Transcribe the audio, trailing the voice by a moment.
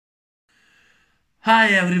Hi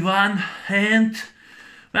everyone, and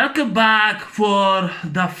welcome back for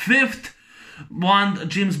the fifth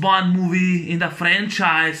James Bond movie in the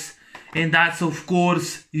franchise, and that's of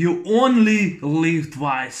course You Only Live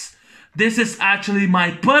Twice. This is actually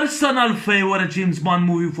my personal favorite James Bond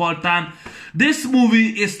movie of all time. This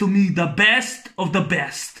movie is to me the best of the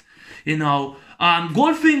best.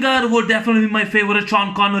 Goldfinger will definitely be my favorite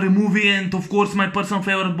Sean Connery movie, and of course my personal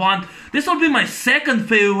favorite Bond. This will be my second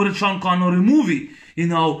favorite Sean Connery movie,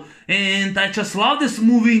 and I just love this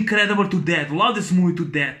movie incredible to death. Love this movie to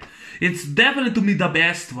death. It's definitely to me the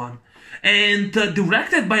best one. And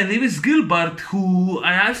directed by Lewis Gilbert, who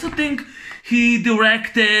I also think he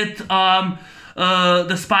directed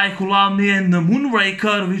The Spy Who Loved Me and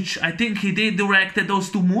Moonraker, which I think he did directed those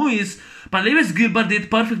two movies, but Lewis Gilbert did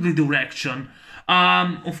perfectly direction.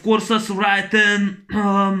 Of course, was written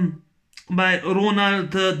by Ronald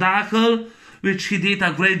Dahl, which he did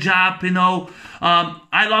a great job,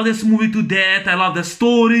 I love this movie to death. I love the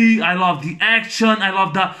story, I love the action, I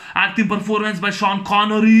love the acting performance by Sean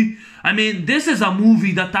Connery. I mean, this is a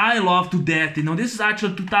movie that I love to death, This is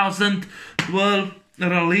actually 2012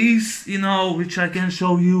 release, which I can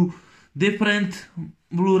show you different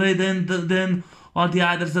Blu-ray than all the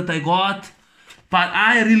others that I got. But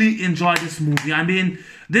I really enjoy this movie. I mean,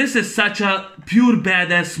 this is such a pure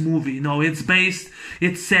badass movie.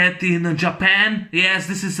 It's set in Japan. Yes,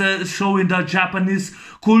 this is a show in the Japanese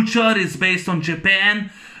culture. It's based on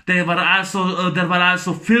Japan. They were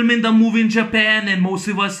also filming the movie in Japan, and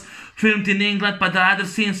mostly was filmed in England, but the other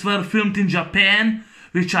scenes were filmed in Japan,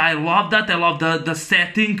 which I love that. I love the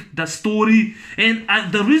setting, the story, and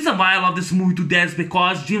the reason why I love this movie to death is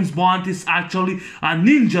because James Bond is actually a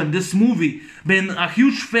ninja in this movie. Been a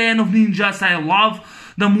huge fan of ninjas. I love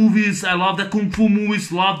the movies, I love the kung fu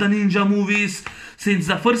movies, love the ninja movies. Since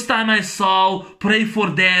the first time I saw Pray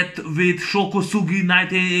for Death with Shokosugi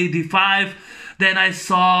 1985, then I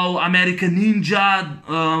saw American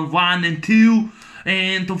Ninja 1 and 2,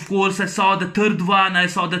 and of course I saw the third one. I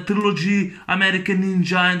saw the trilogy American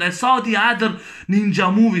Ninja, and I saw the other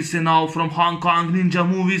ninja movies, from Hong Kong ninja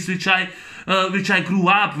movies, which I grew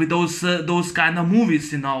up with those kind of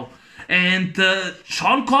movies, And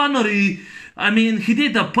Sean Connery, I mean, he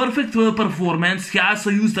did a perfect performance. He also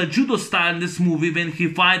used a judo style in this movie when he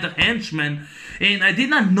fought a henchman. And I did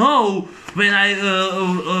not know when I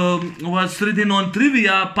was reading on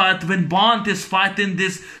trivia, but when Bond is fighting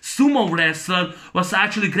this sumo wrestler, was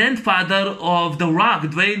actually grandfather of The Rock,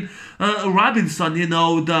 Dwayne Robinson, the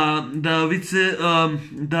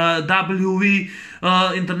WWE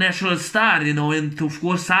international star, and of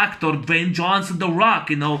course actor Dwayne Johnson, The Rock,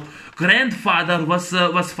 grandfather was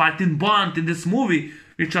fighting Bond in this movie,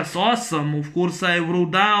 which was awesome. Of course, I wrote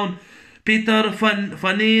down Peter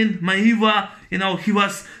Fanin Mahiva, he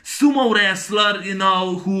was sumo wrestler,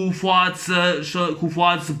 who fought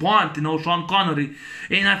Bond, Sean Connery.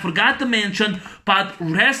 And I forgot to mention, but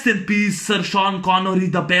rest in peace, Sir Sean Connery,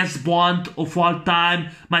 the best Bond of all time.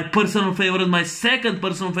 My personal favorite, my second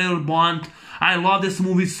personal favorite Bond. I love this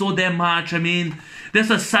movie so damn much. I mean, this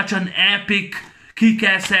is such an epic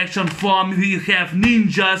kick-ass action film. You have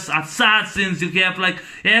ninjas, assassins, you have like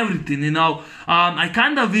everything, I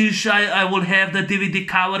kind of wish I would have the DVD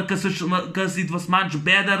cover because it was much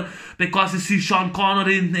better, because you see Sean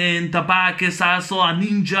Connery in the back is also a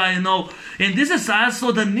ninja, and this is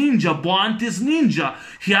also the ninja. Bond is ninja.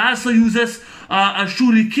 He also uses a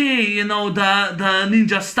shuriken, the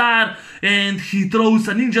ninja star, and he throws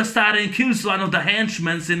a ninja star and kills one of the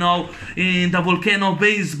henchmen, in the volcano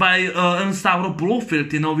base by Stavro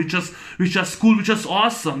Blofeld, which is cool, which is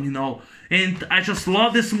awesome, And I just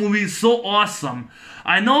love this movie, it's so awesome.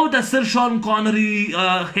 I know that Sir Sean Connery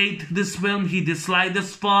hate this film, he disliked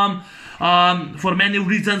this film for many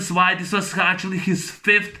reasons why this was actually his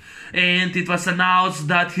fifth, and it was announced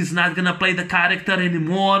that he's not gonna play the character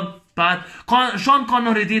anymore. But Sean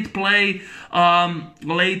Connery did play,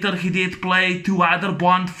 later he did play two other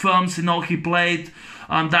Bond films, he played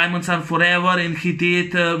Diamonds Are Forever, and he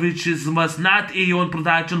did, was not Aeon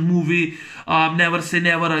production movie, Never Say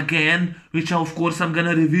Never Again, which of course I'm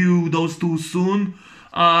gonna review those two soon.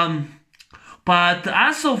 But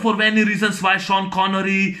also for many reasons why Sean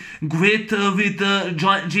Connery quit with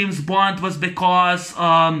James Bond was because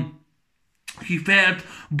he felt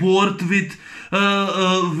bored with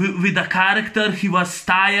the character. He was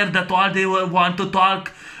tired that all they want to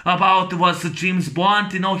talk about was James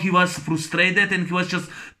Bond. He was frustrated and he was just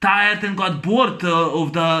tired and got bored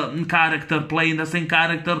of the character, playing the same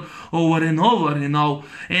character over and over,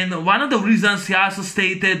 And one of the reasons he also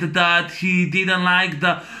stated that he didn't like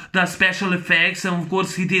the special effects, and of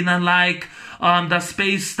course he didn't like the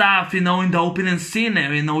space stuff, in the opening scene.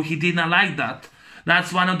 He did not like that.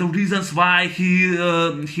 That's one of the reasons why he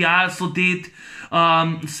also did he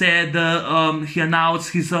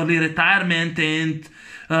announced his early retirement, and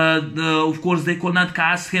of course they could not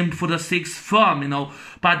cast him for the sixth film.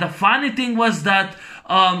 But the funny thing was that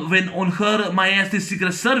when on Her Majesty's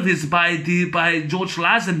Secret Service by George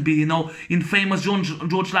Lazenby, in famous George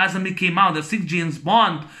Lazenby came out, the sixth James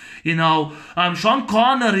Bond. Sean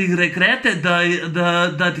Connery regretted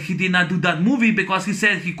that he did not do that movie, because he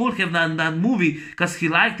said he could have done that movie because he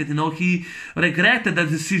liked it. He regretted the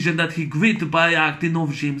decision that he quit by acting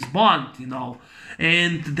of James Bond.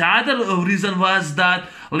 And the other reason was that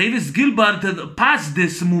Lewis Gilbert passed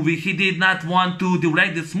this movie. He did not want to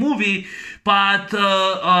direct this movie, but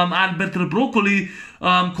Albert Broccoli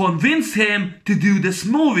convinced him to do this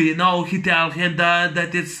movie. He told him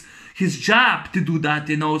that it's his job to do that.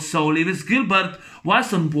 So Lewis Gilbert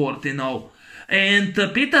was on board. And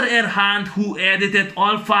Peter R. Hunt, who edited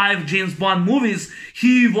all 5 James Bond movies,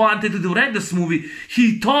 he wanted to direct this movie.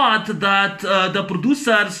 He thought that the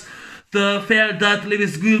producers felt that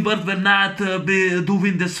Lewis Gilbert will not be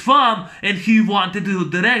doing this film, and he wanted to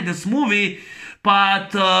direct this movie.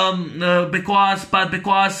 But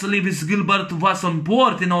because Lewis Gilbert was on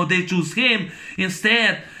board, they chose him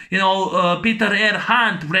instead. Peter R.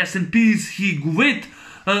 Hunt, rest in peace, he quit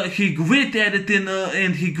editing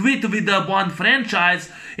and he quit with the Bond franchise,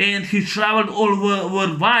 and he traveled all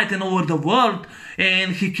worldwide and over the world,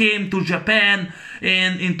 and he came to Japan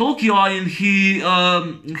and in Tokyo, and he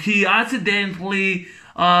accidentally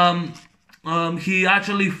he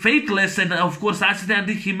actually faithless, and of course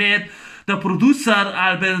accidentally he met the producer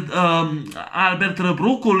Albert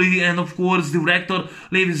Broccoli, and of course director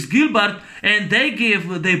Lewis Gilbert, and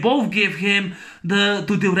they both gave him to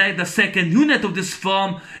direct the second unit of this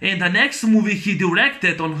film. And the next movie he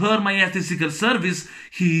directed, on Her Majesty's Secret Service,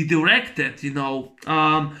 he directed.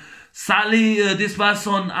 Sadly, this was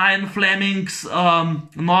on Ian Fleming's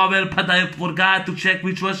novel, but I forgot to check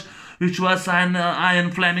which was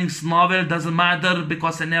Ian Fleming's novel. Doesn't matter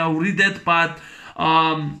because I never read it. But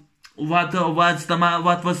what was the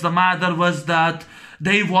matter was that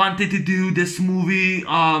they wanted to do this movie.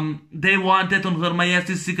 They wanted on Her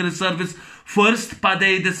Majesty's Secret Service first, but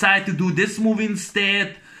they decided to do this movie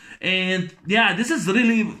instead. And yeah, this is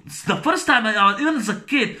really the first time even as a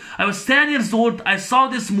kid, I was 10 years old, I saw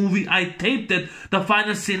this movie, I taped it, the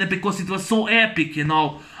final scene, because it was so epic.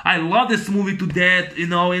 I love this movie to death,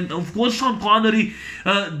 and of course Sean Connery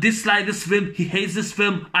disliked this film, he hates this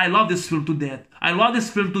film. I love this film to death.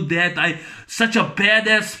 Such a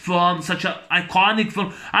badass film, such an iconic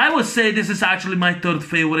film. I would say this is actually my 3rd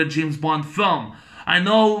favorite James Bond film. I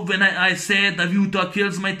know when I said The View to a Kill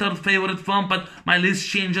is my 3rd favorite film, but my list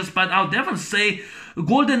changes. But I'll definitely say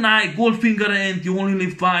GoldenEye, Goldfinger, and You Only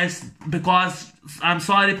Live Twice, because I'm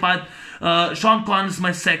sorry, but Sean Connery is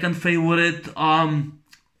my 2nd favorite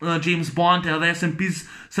James Bond. Rest in peace,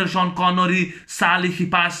 Sir Sean Connery. Sadly, he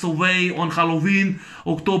passed away on Halloween,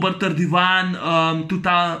 October 31,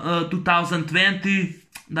 2020.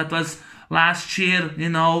 That was last year.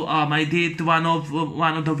 I did one of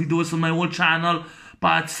the videos on my old channel,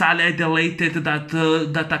 but sadly I deleted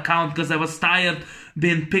that account because I was tired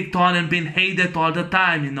being picked on and being hated all the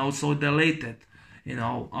time. So deleted.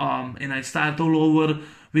 And I start all over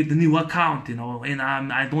with the new account, and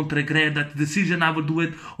I don't regret that decision. I will do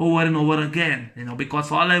it over and over again, because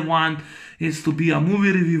all I want is to be a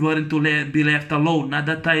movie reviewer and to be left alone. Not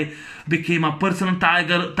that I became a personal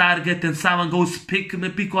target and someone goes pick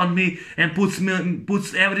on me and puts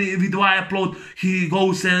every video I upload, he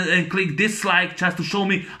goes and click dislike just to show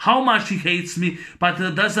me how much he hates me, but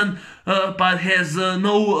but has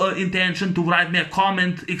no intention to write me a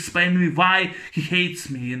comment explaining me why he hates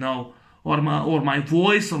me, or my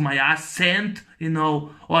voice, or my accent,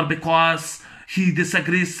 or because he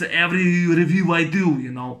disagrees every review I do,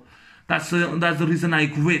 That's the reason I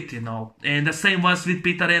quit, And the same was with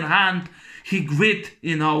Peter R. Hunt. He quit,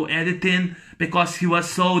 editing because he was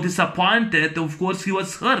so disappointed. Of course, he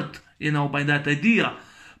was hurt, by that idea.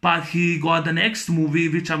 But he got the next movie,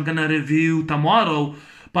 which I'm gonna review tomorrow.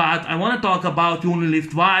 But I want to talk about You Only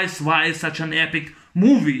Live Twice, why it's such an epic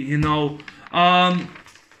movie,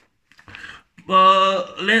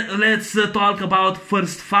 Let's talk about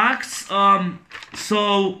first facts.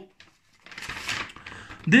 So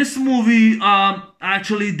this movie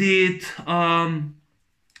actually did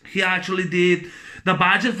the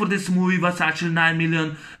budget for this movie was actually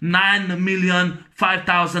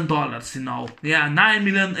 $9,005,000. Yeah,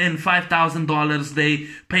 $9,005,000 they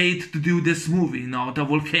paid to do this movie. The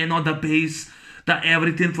volcano, the base, the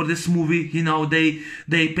everything for this movie. You know, they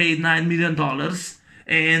paid $9 million.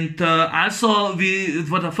 And also,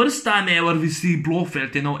 for the first time ever, we see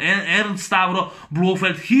Blofeld, you know, Ernst Stavro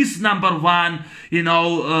Blofeld, he's #1, you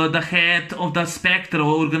know, the head of the Spectre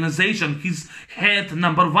organization. He's head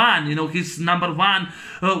 #1, you know, he's #1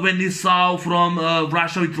 when we saw from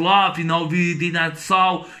Russia with Love, you know, we did not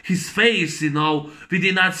saw his face, you know, we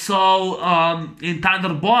did not saw in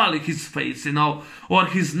Thunderball his face, you know, or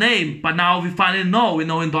his name, but now we finally know, you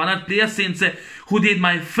know, in Donald Pleasence, who did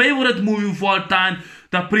my favorite movie of all time,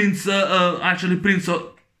 the Prince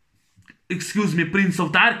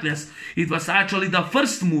of Darkness. It was actually the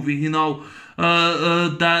first movie, you know,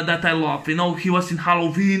 that I love. You know, he was in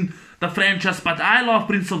Halloween, the franchise, but I love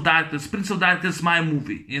Prince of Darkness. Prince of Darkness, my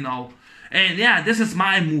movie, you know. And yeah, this is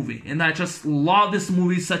my movie, and I just love this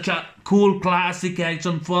movie. Such a cool classic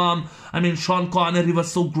action film. I mean, Sean Connery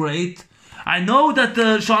was so great. I know that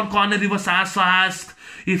Sean Connery was also asked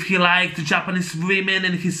if he liked Japanese women,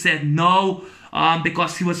 and he said no,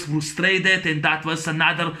 because he was frustrated, and that was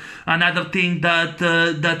another thing that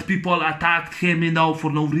that people attacked him, you know, for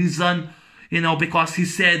no reason, you know, because he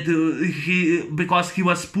said because he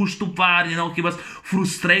was pushed too far, you know, he was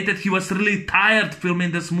frustrated, he was really tired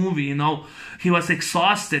filming this movie, you know, he was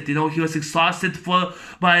exhausted, you know, he was exhausted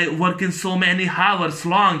by working so many hours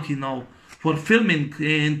long, you know, for filming,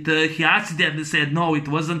 and he accidentally said no, it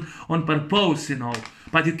wasn't on purpose, you know.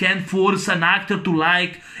 But you can't force an actor to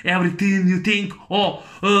like everything. You think, oh,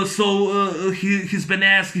 he's been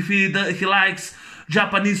asked if he likes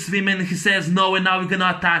Japanese women. He says no, and now we're gonna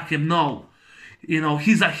attack him. No, you know,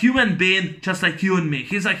 he's a human being just like you and me.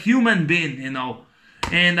 He's a human being, you know.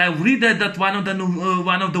 And I read that one of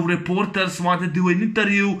the reporters wanted to do an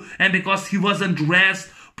interview, and because he wasn't dressed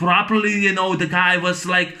properly, you know, the guy was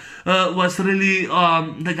like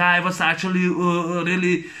the guy was actually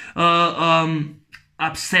really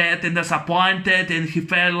upset and disappointed, and he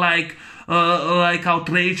felt like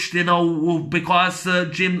outraged, you know, because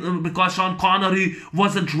Sean Connery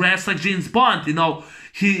wasn't dressed like James Bond, you know.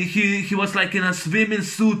 He was like in a swimming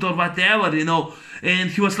suit or whatever, you know, and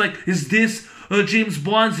he was like, is this James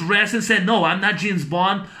Bond's dress? And said, no, I'm not James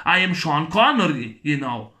Bond, I am Sean Connery, you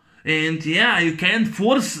know. And yeah, you can't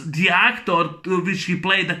force the actor to which he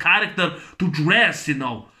played the character to dress, you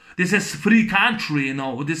know. This is free country, you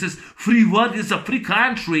know. This is free world. It's a free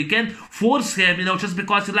country. You can't force him, you know, just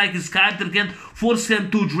because you like his character. You can't force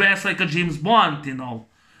him to dress like a James Bond, you know.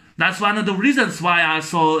 That's one of the reasons why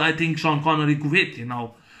also I think Sean Connery quit, you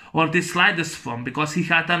know, or disliked this film, because he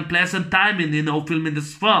had unpleasant timing, you know, filming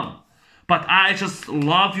this film. But I just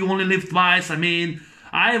love You Only Live Twice. I mean,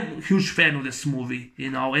 I'm a huge fan of this movie, you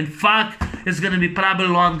know, and fuck, it's gonna be probably a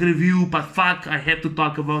long review, but fuck, I have to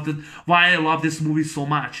talk about it, why I love this movie so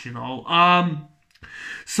much, you know.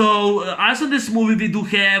 So, also in this movie, we do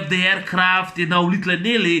have the aircraft, you know, Little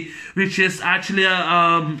Nelly, which is actually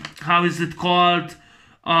a, how is it called,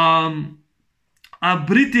 a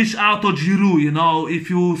British autogyro, you know. If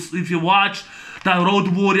you watch the Road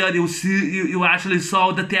Warrior, you actually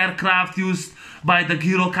saw that the aircraft used by the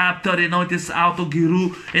gyrocopter, you know, this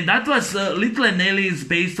autogyro, and that was Little Nelly is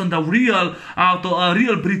based on the real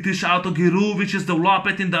British autogyro, which is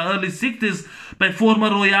developed in the early 60s by former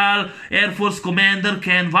Royal Air Force Commander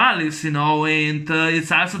Ken Wallace, you know, and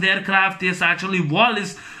it's also the aircraft is actually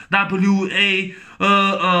Wallace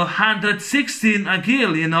WA-116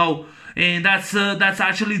 Agile, you know, and that's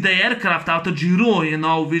actually the aircraft autogyro, you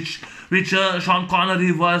know, which Sean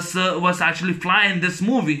Connery was actually flying this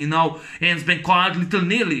movie, you know, and it's been called Little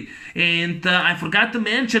Nelly. And I forgot to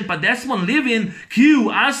mention, but Desmond Llewellyn,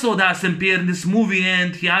 Q also does appear in this movie,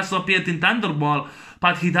 and he also appeared in Thunderball.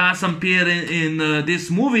 But he does appear in this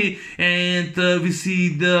movie, and we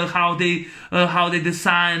see how they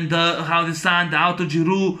designed the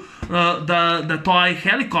autogyro, the toy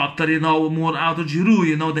helicopter, you know, more autogyro,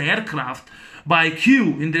 you know, the aircraft by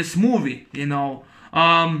Q in this movie, you know.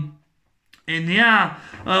 And yeah,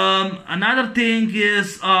 another thing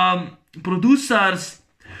is producers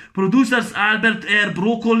Albert R.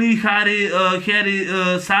 Broccoli, Harry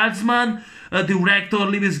Saltzman, director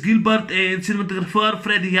Lewis Gilbert, and cinematographer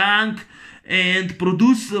Freddie Young, and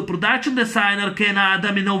production designer Ken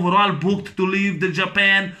Adam, you know, were all booked to leave the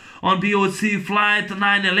Japan on BOC flight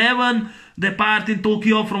 911, depart in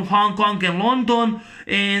Tokyo from Hong Kong and London,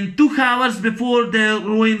 and 2 hours before the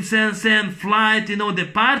Ruin Sen flight, you know,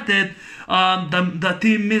 departed. The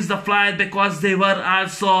team missed the flight because they were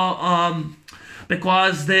also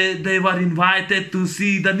because they were invited to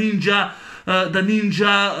see the ninja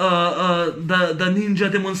ninja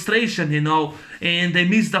demonstration, you know, and they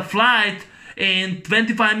missed the flight, And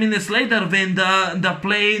 25 minutes later, when the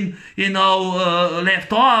plane,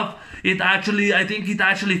 left off, I think it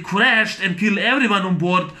actually crashed and killed everyone on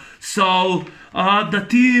board. So the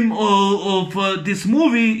team of this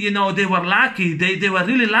movie, they were lucky. They were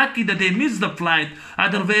really lucky that they missed the flight.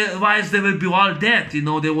 Otherwise, they would be all dead. They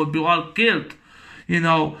would be all killed.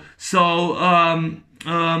 So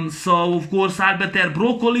of course Albert R.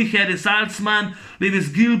 Broccoli, Harry Saltzman, Lewis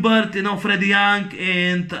Gilbert, Freddie Young,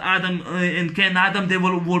 and Adam and Ken Adam, they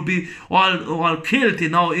will be all killed.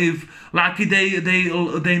 If lucky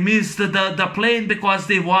they missed the plane because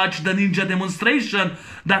they watched the ninja demonstration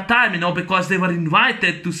that time. Because they were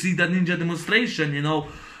invited to see the ninja demonstration.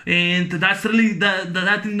 And that's really that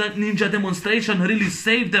ninja demonstration really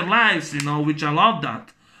saved their lives. Which I love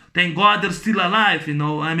that. Thank God they're still alive,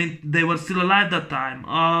 they were still alive that time.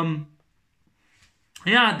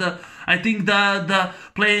 I think the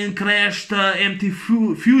plane crashed empty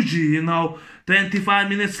Fuji, 25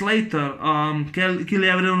 minutes later, kill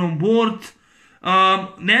everyone on board.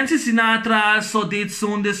 Nancy Sinatra also did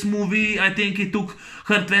soon this movie. I think it took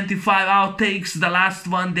her 25 outtakes. The last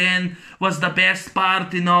one then was the best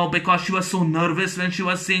part, because she was so nervous when she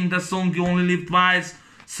was singing the song You Only Live Twice.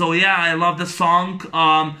 So yeah, I love the song.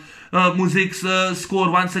 Music score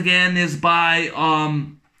once again is by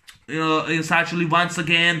it's actually once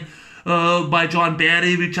again by John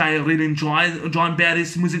Barry, which I really enjoy. John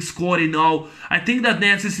Barry's music score. I think that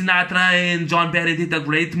Nancy Sinatra and John Barry did a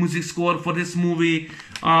great music score for this movie.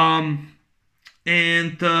 And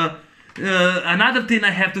another thing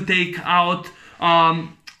I have to take out.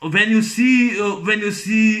 When you see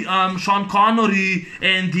Sean Connery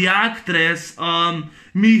and the actress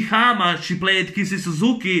Mie Hama, she played Kissy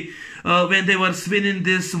Suzuki when they were swimming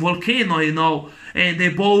this volcano, and they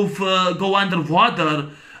both go underwater.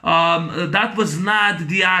 That was not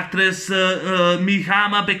the actress Mie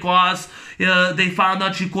Hama, because they found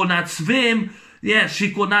out she could not swim. Yes,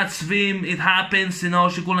 she could not swim. It happens, she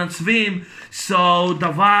could not swim. So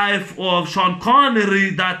the wife of Sean Connery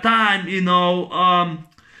that time,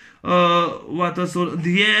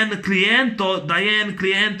 Diane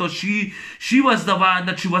Cilento, she was the one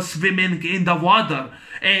that she was swimming in the water.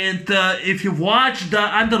 And if you watch the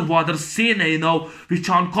underwater scene, with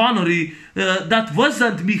Sean Connery, that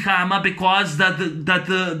wasn't Mie Hama, because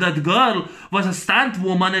that girl was a stunt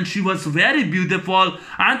woman and she was very beautiful,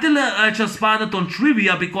 until I just found it on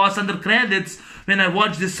trivia, because under credits, when I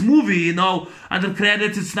watched this movie, under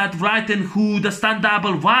credits it's not written who the stunt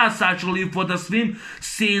double was actually for the swim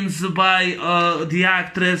scenes by the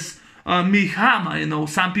actress Mie Hama.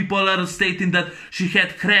 Some people are stating that she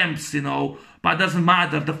had cramps, but it doesn't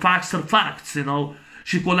matter. The facts are facts,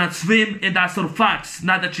 She could not swim, and that's her facts,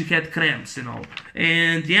 not that she had cramps,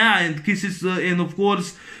 And yeah, and kisses, and of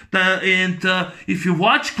course, if you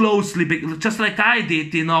watch closely, just like I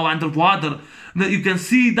did, underwater, you can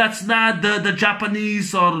see that's not the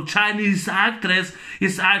Japanese or Chinese actress.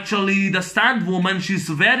 It's actually the stunt woman. She's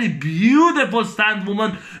a very beautiful stunt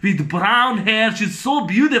woman with brown hair. She's so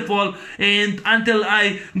beautiful. And until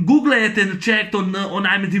I Googled it and checked on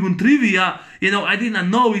IMDb trivia, I didn't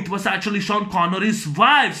know it was actually Sean Connery's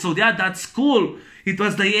wife. So yeah, that's cool. It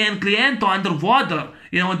was Diane Cilento underwater.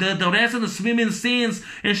 The rest of the swimming scenes,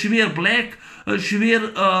 and she wear black. She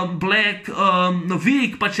wear black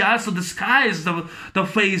wig, but she also disguised the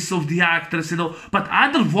face of the actress, But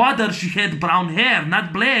underwater, she had brown hair,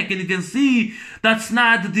 not black, and you can see that's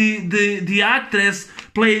not the actress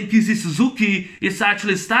playing Kissy Suzuki. It's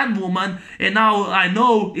actually a stunt woman, and now I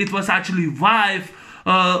know it was actually wife.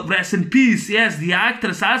 Rest in peace. Yes, the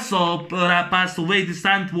actress also passed away. The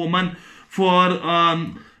stunt woman for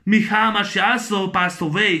Mie Hama, she also passed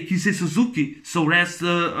away. Kissy Suzuki. So rest.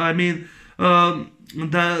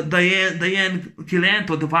 The Diane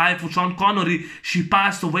Cilento, the wife of Sean Connery, she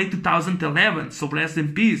passed away 2011, so rest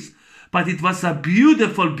in peace. But it was a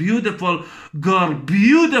beautiful, beautiful girl,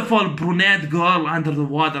 beautiful brunette girl under the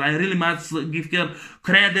water. I really must give her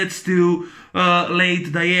credits to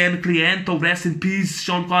late Diane Cilento, rest in peace,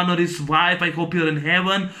 Sean Connery's wife. I hope you're in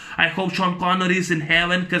heaven. I hope Sean Connery is in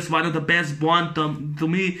heaven, because one of the best Bond, to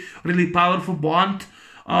me, really powerful Bond.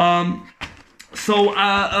 So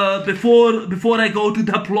before I go to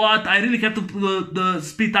the plot, I really have to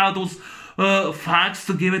spit out those facts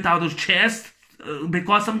to give it out of chest,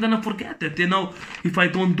 because I'm gonna forget it, if I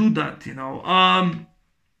don't do that,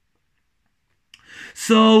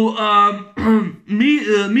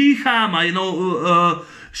 Mie Hama,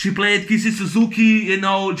 She played Kissy Suzuki, you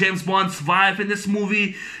know, James Bond's wife in this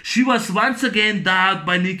movie. She was once again dubbed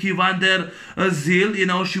by Nikki van der Zyl, you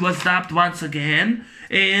know, she was dubbed once again.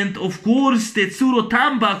 And of course, Tetsuro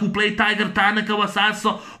Tamba, who played Tiger Tanaka, was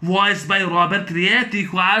also voiced by Robert Rieti,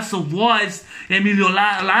 who also voiced Emilio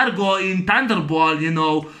Largo in Thunderball, you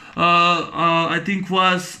know. I think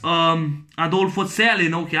was Adolfo Celi, you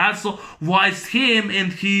know, he also voiced him,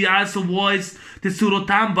 and he also voiced Tetsuro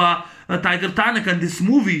Tamba, Tiger Tanaka in this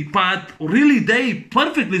movie. But really, they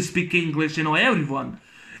perfectly speak English, you know, everyone.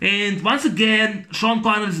 And once again, Sean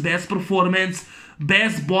Connery's best performance.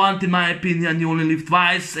 Best Bond in my opinion. You only live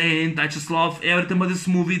twice, and I just love everything about this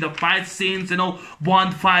movie. The fight scenes, you know,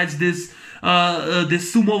 Bond fights this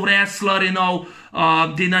sumo wrestler, you know.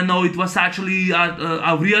 Didn't know it was actually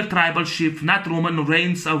a real tribal chief, not Roman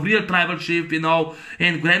Reigns, a real tribal chief, you know,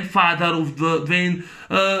 and grandfather of Dwayne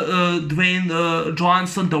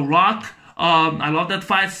Johnson, The Rock. I love that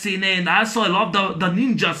fight scene, and also I love the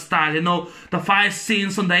ninja style, you know, the fight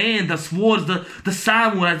scenes on the end, the swords, the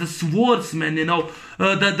samurai, the swordsman, you know,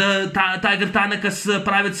 the Tiger Tanaka's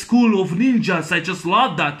private school of ninjas. I just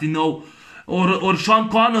love that, you know, or Sean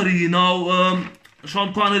Connery, you know,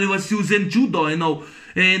 Sean Connery was using judo, you know,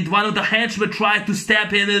 and one of the henchmen tried to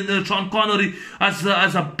stab him, and Sean Connery, as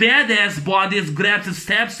a badass Bond, just grabs and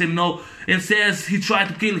stabs him, you know, and says he tried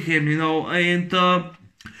to kill him, you know, and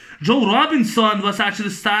Joe Robinson was actually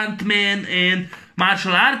a stuntman and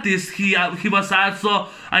martial artist. He was also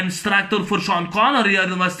an instructor for Sean Connery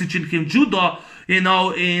and was teaching him judo, you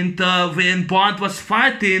know, and when Bond was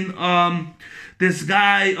fighting this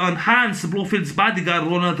guy on Hans, Blofeld's bodyguard,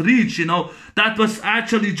 Ronald Reach, you know, that was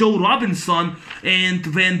actually Joe Robinson. And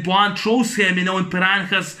when Bond throws him, you know, and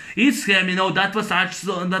Piranhas eats him, you know, that was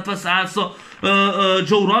also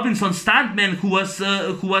Joe Robinson, stuntman, who was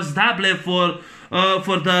double for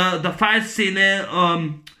the fight scene.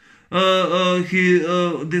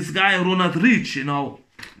 This guy Ronald Reach, you know.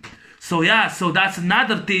 So yeah, so that's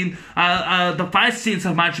another thing. The fight scenes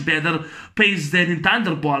are much better paced than in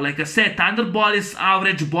Thunderball. Like I said, Thunderball is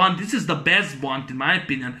average Bond. This is the best Bond in my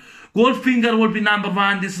opinion. Goldfinger will be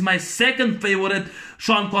 #1. This is my second favorite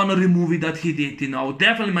Sean Connery movie that he did, you know.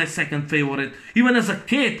 Definitely my second favorite. Even as a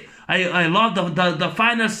kid, I loved the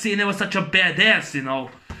final scene. It was such a badass, you know.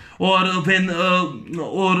 Or when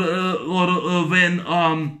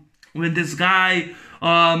this guy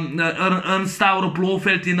Ernst Stavro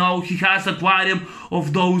Blofeld, you know, he has an aquarium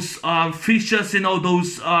of those fishes, you know,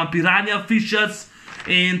 those piranha fishes.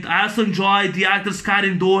 And I also enjoy the actress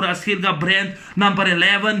Karin Dor as Helga Brandt,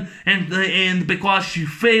 #11, and because she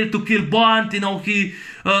failed to kill Bond, you know,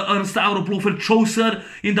 Ernst Stavro Blofeld chose her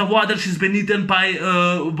in the water. She's been eaten by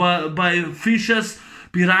fishes,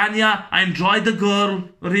 piranha. I enjoy the girl,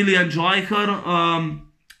 really enjoy her.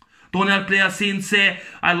 Daniel Pleasence,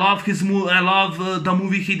 I love his movie. I love the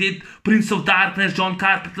movie he did, Prince of Darkness, John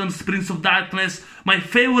Carpenter's Prince of Darkness. My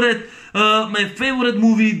favorite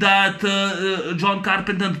movie that John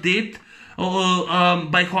Carpenter did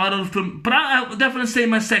by horror film. I would definitely say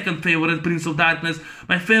my second favorite, Prince of Darkness.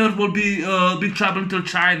 My favorite will be Big Trouble in Little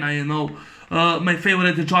China. You know, my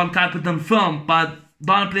favorite John Carpenter film, but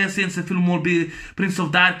Daniel Pleasence film will be Prince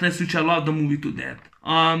of Darkness, which I love the movie to death.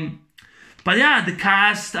 But yeah, the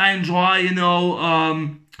cast I enjoy, you know,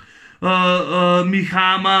 Mie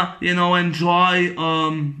Hama, you know, enjoy,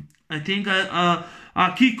 I think,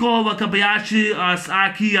 Kiko Wakabayashi as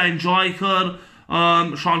Aki, I enjoy her.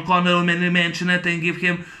 Sean Connery mainly mentioned it and give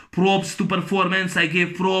him props to performance. I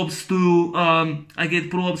gave props to,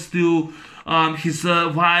 his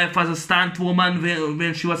wife as a stunt woman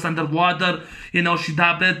when she was underwater. You know, she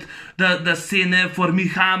dubbed the scene for Mie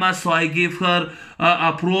Hama, so I gave her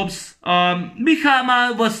props. Mie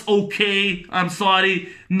Hama was okay. I'm sorry.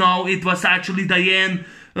 No, it was actually Diane.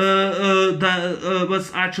 It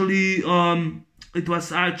was actually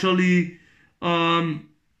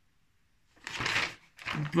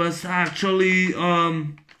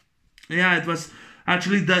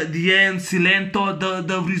Diane Cilento,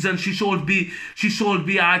 the reason she should be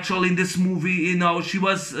actually in this movie, you know. She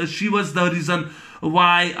was the reason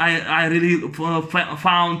why I really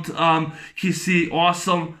found Kissy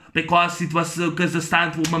awesome, because it was because the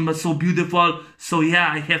stunt woman was so beautiful. So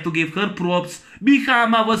yeah, I have to give her props. Mie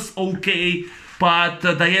Hama was okay, but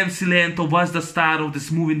Diane Cilento was the star of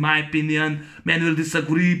this movie in my opinion. Many will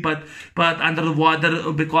disagree, but Under the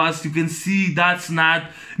Water, because you can see that's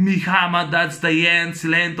not Mie Hama, that's Diane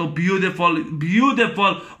Cilento, beautiful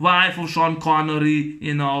wife of Sean Connery,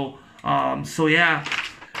 you know. So yeah,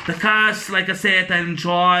 the cast, like I said, I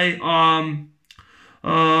enjoy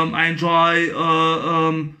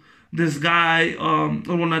this guy,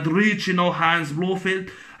 Ronald Rich, you know, Hans Blofeld.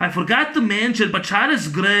 I forgot to mention, but Charles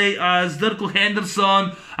Gray as Dirk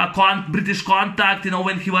Henderson, a British contact, you know,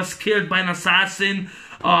 when he was killed by an assassin.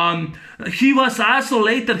 He was also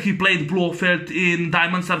later, he played Blofeld in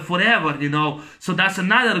Diamonds Are Forever, you know. So that's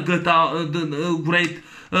another good, great.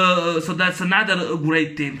 So that's another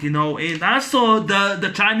great thing, you know. And also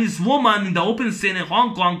the Chinese woman in the open scene in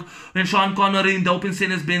Hong Kong, when Sean Connery in the open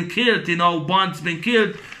scene has been killed, you know, Bond's been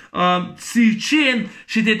killed. Si Chin,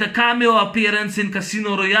 she did a cameo appearance in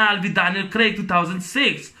Casino Royale with Daniel Craig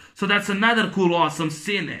 2006. So that's another cool, awesome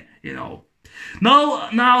scene, you know.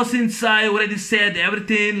 Now since I already said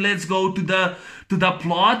everything, let's go to the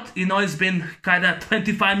plot. You know, it's been kind of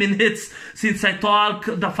 25 minutes since I talk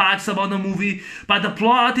the facts about the movie. But the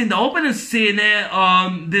plot in the opening scene,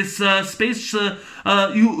 this U.S.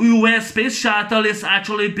 space shuttle is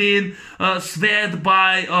actually being swept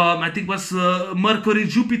by, I think it was Mercury,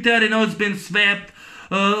 Jupiter. You know, it's been swept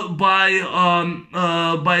by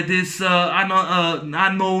this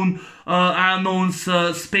unknown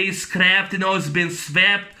spacecraft. You know, it's been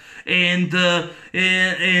swept. And the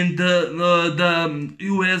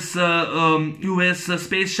U.S.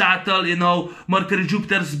 space shuttle, you know, Mercury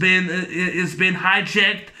Jupiter's been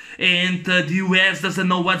hijacked, and the U.S. doesn't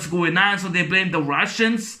know what's going on, so they blame the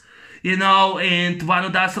Russians, you know. And one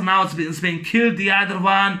of the astronauts has been killed, the other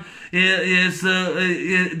one is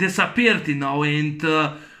disappeared, you know. And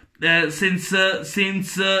since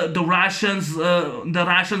the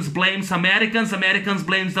Russians blames Americans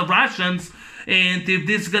blames the Russians. And if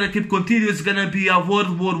this is gonna keep continuing, it's gonna be a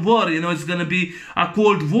World War, you know. It's gonna be a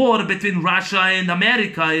Cold War between Russia and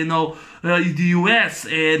America, you know, the U.S.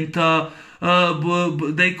 And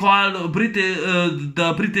they call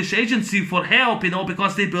the British agency for help, you know,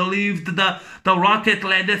 because they believed the rocket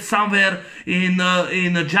landed somewhere in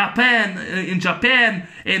Japan,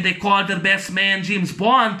 and they called their best man James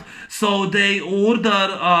Bond. So they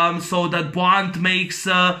order so that Bond makes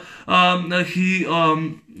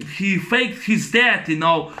he faked his death, you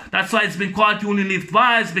know. That's why it's been called You Only Live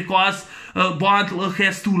Twice, because Bond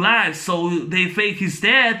has 2 lives. So they fake his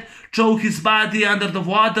death, choke his body under the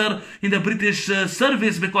water in the British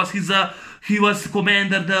service, because he was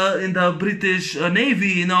commander in the British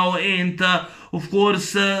Navy, you know. And of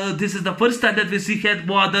course, this is the first time that we see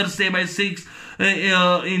headquarters MI6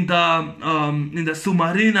 in the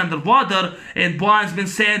submarine underwater, and Bond's been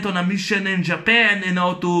sent on a mission in Japan, you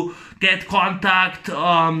know, to get contact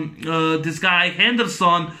this guy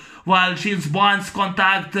Henderson. While James Bond's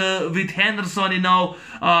contact with Henderson, you know,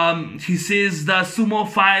 he sees the sumo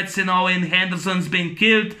fights, you know, and Henderson's being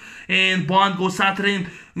killed, and Bond goes after him,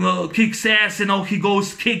 kicks ass, you know. He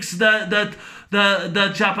kicks the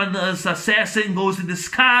Japanese assassin, goes in this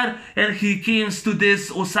car, and he comes to this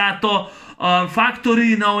Osato factory,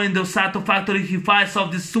 you know. In the Osato factory, he fights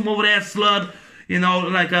off this sumo wrestler, you know,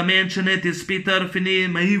 like I mentioned, it is Peter Finney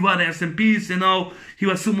Mahiva, rest in peace, you know. He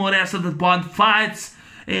was sumo wrestler that Bond fights,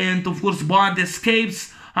 and of course Bond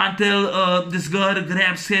escapes until this girl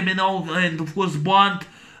grabs him, you know. And of course Bond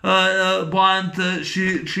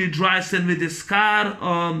she drives in with this car.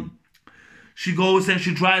 She goes and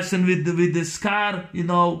she drives in with this car, you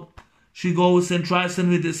know. She goes and drives in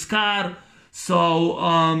with this car. So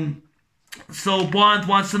Bond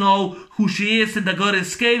wants to know who she is, and the girl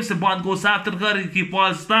escapes, and Bond goes after her, and he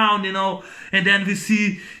falls down, you know. And then we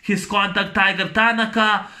see his contact Tiger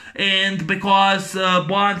Tanaka, and because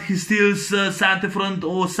Bond, he steals something from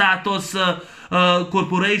Osato's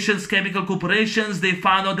corporations, chemical corporations, they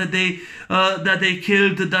found out that they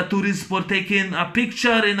killed the tourists for taking a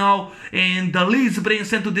picture, you know. And the leads brings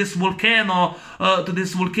them to this volcano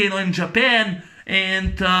in Japan,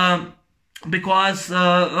 and because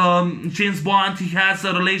James Bond, he has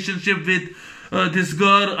a relationship with this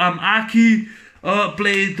girl Aki,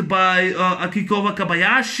 played by Akiko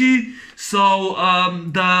Wakabayashi. So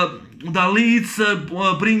the leads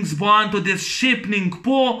brings Bond to this ship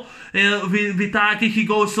Ningpo. With Aki, he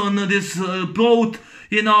goes on this boat,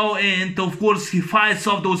 you know, and of course he fights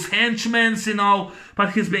off those henchmen, you know,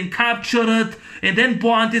 but he's been captured. And then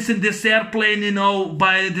Bond is in this airplane, you know,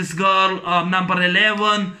 by this girl, number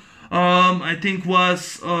 11. I think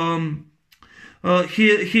was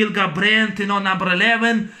Hilga Brandt, you know, number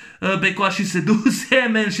 11, because she seduced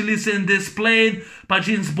him and she lives in this plane. But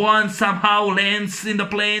James Bond somehow lands in the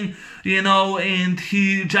plane, you know, and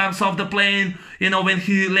he jumps off the plane, you know, when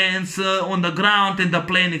he lands on the ground, and the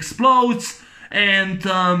plane explodes. And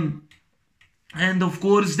of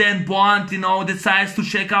course then Bond, you know, decides to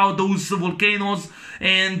check out those volcanoes,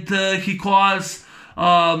 and he calls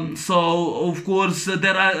So of course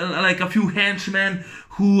there are like a few henchmen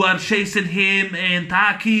who are chasing him, and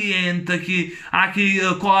Aki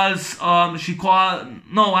calls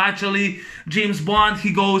James Bond,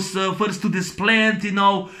 he goes first to this plant,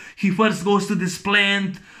 he first goes to this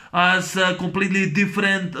plant as a completely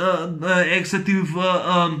different executive,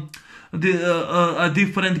 a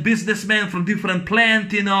different businessman from different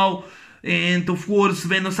plant, and of course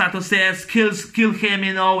when Osato says kill him,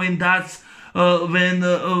 and that's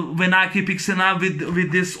when Aki picks him up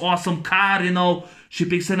with this awesome car, she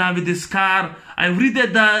picks him up with this car. I read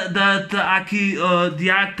that Aki, the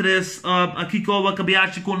actress Akiko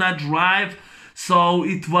Wakabayashi, could not drive, so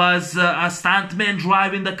it was a stuntman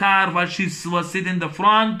driving the car while she was sitting in the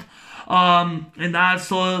front. And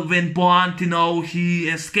also when Bond, he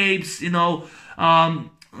escapes,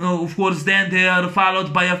 of course then they are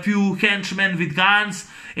followed by a few henchmen with guns,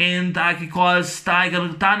 and Aki calls Tiger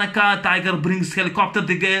Tanaka. Tiger brings helicopter,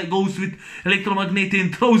 they goes with electromagnetic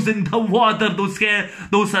and throws in the water.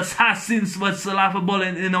 Those assassins was laughable,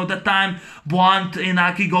 and that time Bond and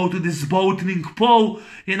Aki go to this boat named Po,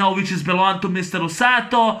 which is belonged to Mr.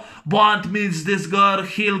 Osato. Bond meets this girl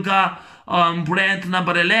Hilga Brand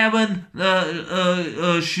number 11.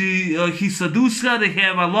 He seduces her, they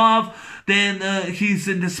have a love. Then he's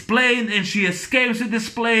in this plane and she escapes with this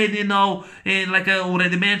plane, and like I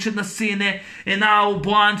already mentioned the scene. And now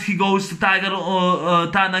Bond, he goes to Tiger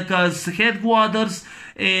Tanaka's headquarters,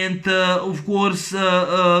 and of course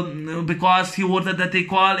because he ordered that they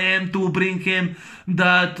call him to bring him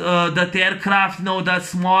that aircraft, that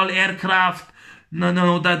small aircraft,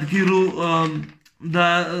 that Giru,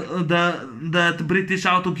 that British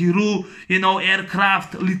auto Giru,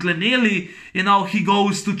 aircraft Little Nelly, he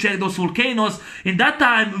goes to check those volcanoes. In that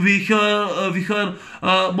time we heard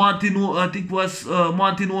Monty Norman's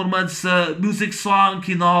music song,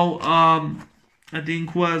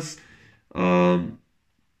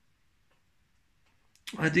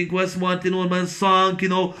 I think was Monty Norman's song,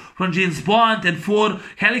 from James Bond, and 4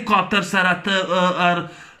 helicopters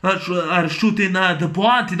are shooting the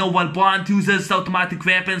Bond, while Bond uses automatic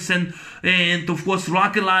weapons and of course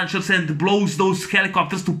rocket launchers and blows those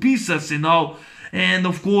helicopters to pieces, and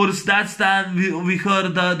of course that's time we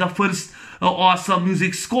heard the first awesome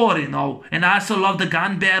music score, and I also love the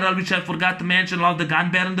gun barrel, which I forgot to mention. Love the gun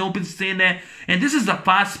barrel in the open scene there, and this is a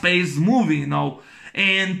fast-paced movie, and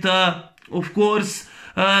of course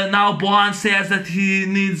now Bond says that he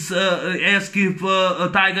needs ask if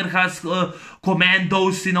Tiger has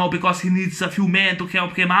commandos, because he needs a few men to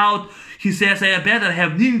help him out. He says, I better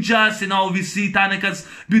have ninjas. We see Tanaka's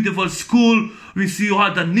beautiful school. We see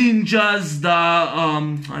all the ninjas,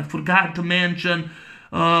 I forgot to mention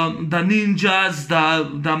the ninjas,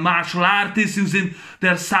 the martial artists using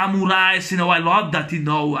their samurais. I love that.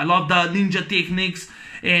 I love the ninja techniques.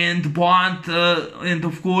 And Bond, and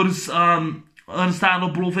of course Ernst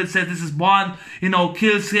Blofeld says this is Bond,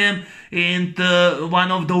 kills him, and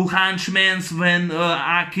one of the henchmen, when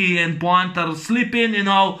Aki and Bond are sleeping,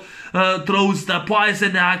 throws the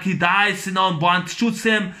poison, Aki dies, and Bond shoots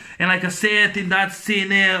him. And like I said, in that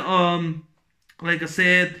scene,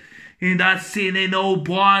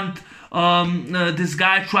 Bond, this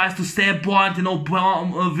guy tries to stab Bond,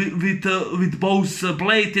 with both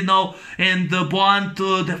blade, and Bond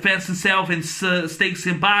defends himself and stakes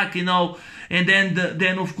him back, and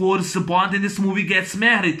then of course Bond in this movie gets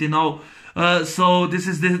married, so this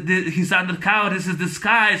is he's undercover, this is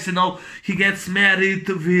disguise, he gets married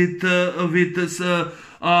with this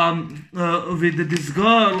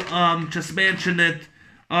girl, just mentioned it,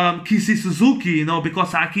 Kissy Suzuki,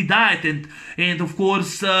 because Aki died, and of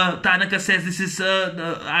course Tanaka says this is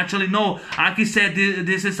actually no. Aki said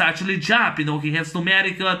this is actually job, he has to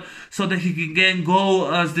marry her so that he can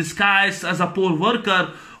go as disguised as a poor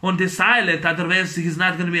worker on this island. Otherwise he's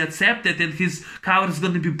not going to be accepted and his cover is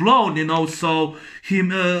going to be blown, so he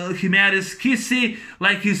marries Kissy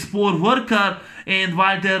like his poor worker. And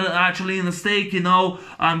while they're actually in a stake,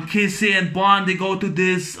 Kissy and Bond, they go to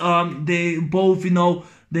this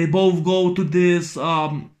they both go to this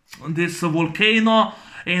this volcano,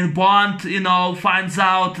 and Bond finds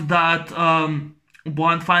out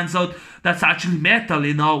that's actually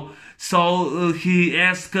metal, so he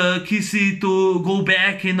asks Kissy to go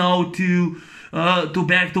back, to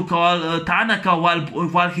call Tanaka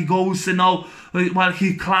while he goes, while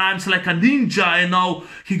he climbs like a ninja,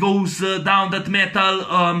 he goes down that metal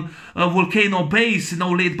volcano base,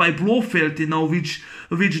 led by Blofeld,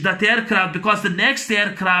 which that aircraft, because the next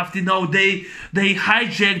aircraft, they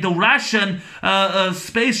hijacked the Russian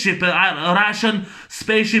spaceship, Russian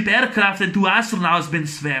spaceship aircraft, and 2 astronauts been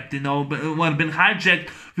swept, been hijacked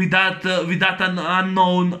with that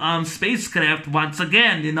unknown spacecraft once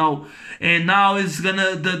again, you know. And now it's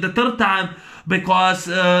gonna the third time, because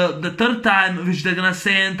the third time which they're gonna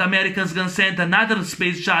send, Americans gonna send another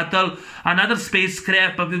space shuttle, another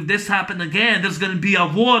spacecraft. But if this happen again, there's gonna be a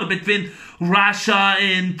war between Russia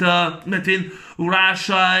and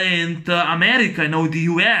America, you know, the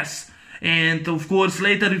US. And of course,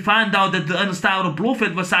 later we found out that the Understandable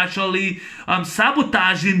Blofeld was actually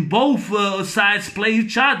sabotaging both sides play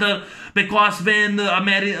each other, because when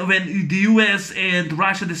the US and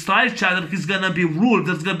Russia destroy each other, he's gonna be ruled.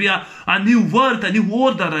 There's gonna be a new world, a new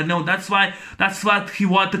order. I know that's what he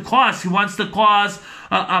wants to cause. He wants to cause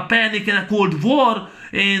a panic and a Cold War,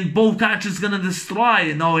 and both countries gonna destroy,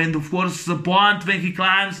 you know. And of course, Bond, when he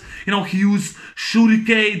climbs, you know, he used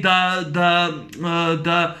shuriken,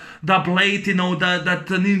 the blade, you know, that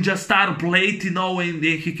ninja star blade, you know, and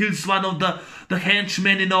he kills one of the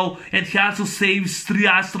henchmen, you know, and he also saves 3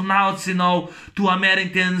 astronauts, you know, 2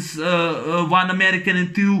 Americans, 1 American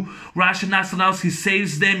and 2 Russian astronauts. He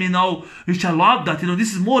saves them, you know, which I love that, you know.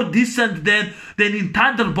 This is more decent than in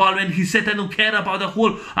Thunderball, when he said, I don't care about the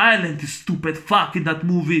whole island, this stupid fuck in that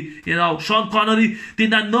movie, you know. Sean Connery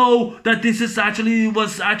did not know that this was actually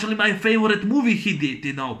my favorite movie he did,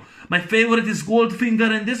 you know. My favorite is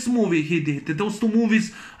Goldfinger, and this movie he did. Those 2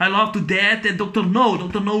 movies I love to death, and Dr. No.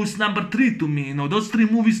 Dr. No is number 3 to me, you know. Those 3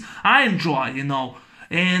 movies I enjoy, you know.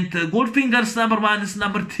 And Goldfinger's number 1 is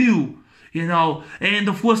number 2, you know. And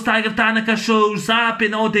of course, Tiger Tanaka shows up, you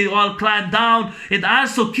know. They all climb down. And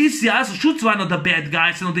also Kissy also shoots one of the bad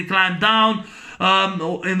guys, you know. They climb down.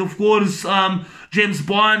 And of course, James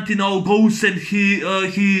Bond, you know, goes and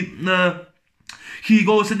he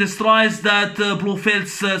goes and destroys that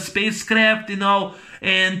Blofeld's spacecraft, you know.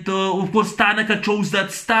 And of course, Tanaka chose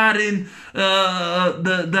that star in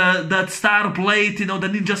that star blade, you know, the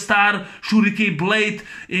ninja star shuriken blade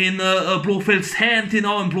in Blofeld's hand, you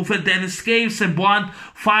know. And Blofeld then escapes, and Bond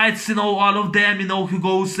fights, you know, all of them, you know. He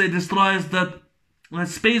goes and destroys that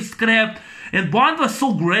spacecraft. And Bond was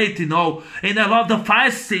so great, you know. And I love the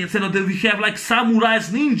fight scenes, you know. That we have like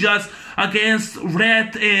samurais, ninjas against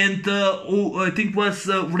red and I think was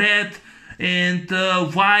red and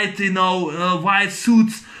white, you know, white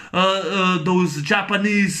suits. Those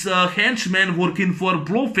Japanese henchmen working for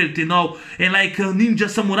Blofeld, you know. And like ninja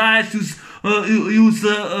samurais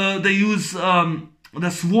they use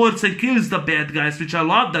the swords and kills the bad guys, which I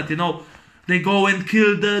love that, you know. They go and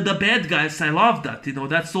kill the bad guys. I love that, you know.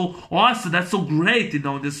 That's so awesome. That's so great, you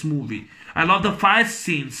know, in this movie. I love the fight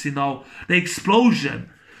scenes, you know, the explosion.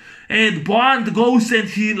 And Bond goes and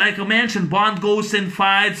like I mentioned, Bond goes and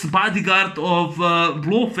fights bodyguard of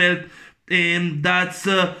Blofeld, and that's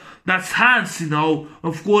Hans, you know.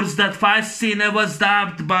 Of course, that fight scene was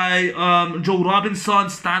dubbed by Joe Robinson,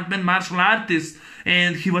 stuntman, martial artist,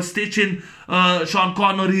 and he was teaching Sean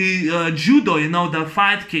Connery judo, you know, the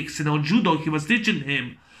fight kicks, you know, judo, he was teaching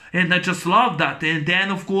him. And I just love that. And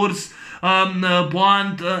then, of course,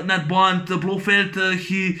 Blofeld,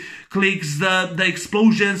 he clicks the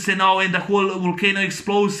explosions, you know, and the whole volcano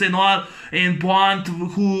explodes and all. And Bond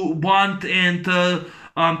and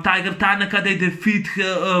Tiger Tanaka, they defeat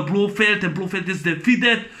Blofeld, and Blofeld is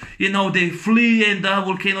defeated, you know. They flee, and the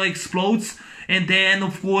volcano explodes. And then,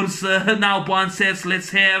 of course, now Bond says, let's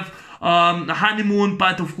have a honeymoon,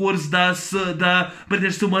 but of course the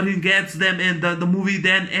British submarine gets them, and the movie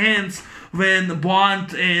then ends when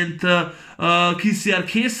Bond and Kissy are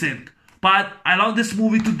kissing. But I love this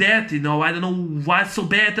movie to death, you know. I don't know what's so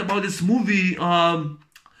bad about this movie.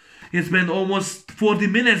 It's been almost 40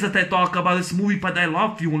 minutes that I talk about this movie, but I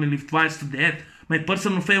love You Only Live Twice to death. My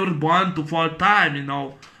personal favorite Bond of all time, you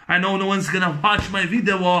know. I know no one's gonna watch my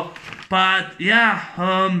video, but yeah,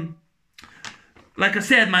 like I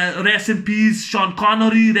said, my rest in peace Sean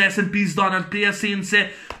Connery, rest in peace Donald Pleasence,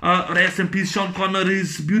 rest in peace Sean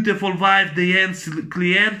Connery's beautiful wife Diane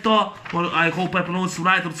Cilento, or I hope I pronounced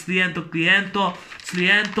right, or Cilento,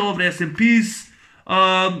 rest in peace.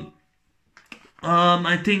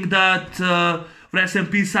 I think that rest in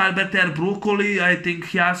peace Albert R. Broccoli, I think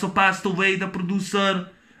he also passed away, the producer.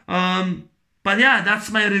 But yeah,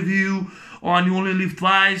 that's my review on You Only Live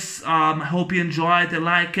Twice. I hope you enjoyed and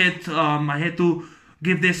like it. I had to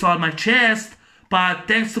give this on my chest. But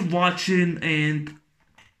thanks for watching, and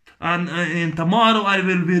tomorrow I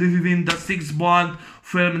will be reviewing the 6th Bond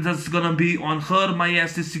film that's gonna be on Her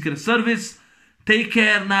Majesty's Secret Service. Take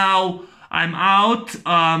care now. I'm out.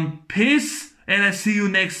 Peace, and I see you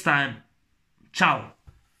next time. Ciao.